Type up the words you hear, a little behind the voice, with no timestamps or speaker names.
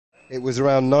It was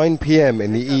around 9 p.m.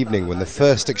 in the evening when the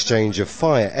first exchange of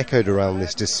fire echoed around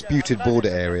this disputed border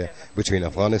area between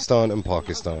Afghanistan and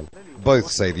Pakistan.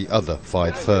 Both say the other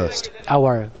fired first.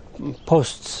 Our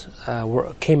posts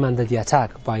came under the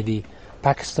attack by the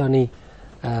Pakistani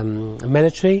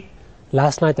military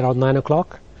last night around 9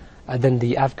 o'clock. Then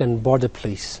the Afghan border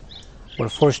police were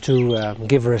forced to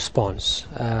give a response.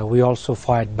 We also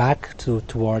fired back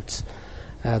towards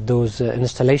those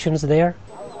installations there.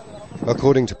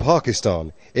 According to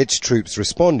Pakistan, its troops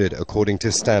responded according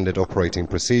to standard operating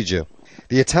procedure.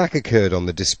 The attack occurred on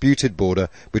the disputed border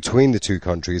between the two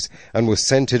countries and was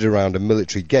centered around a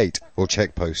military gate or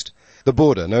checkpost. The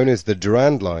border, known as the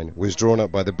Durand Line, was drawn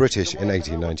up by the British in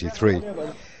 1893.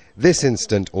 This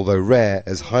incident, although rare,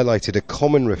 has highlighted a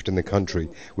common rift in the country,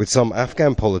 with some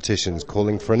Afghan politicians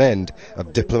calling for an end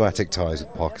of diplomatic ties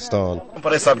with Pakistan.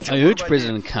 I urge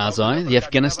President Karzai, the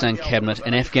Afghanistan cabinet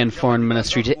and Afghan foreign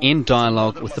ministry to end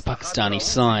dialogue with the Pakistani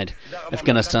side.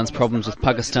 Afghanistan's problems with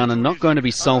Pakistan are not going to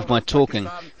be solved by talking.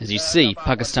 As you see,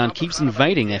 Pakistan keeps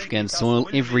invading Afghan soil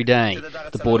every day.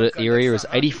 The border area is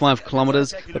 85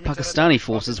 kilometres, but Pakistani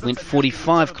forces went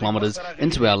 45 kilometres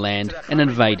into our land and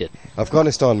invaded.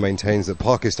 Afghanistan maintains that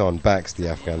Pakistan backs the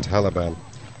Afghan Taliban.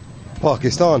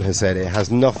 Pakistan has said it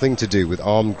has nothing to do with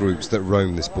armed groups that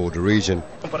roam this border region.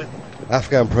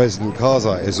 Afghan President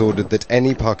Karzai has ordered that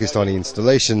any Pakistani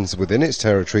installations within its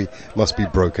territory must be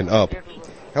broken up.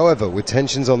 However, with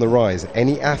tensions on the rise,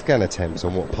 any Afghan attempts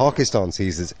on what Pakistan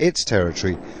sees as its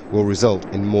territory will result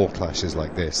in more clashes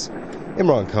like this.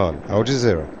 Imran Khan, Al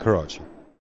Jazeera, Karachi.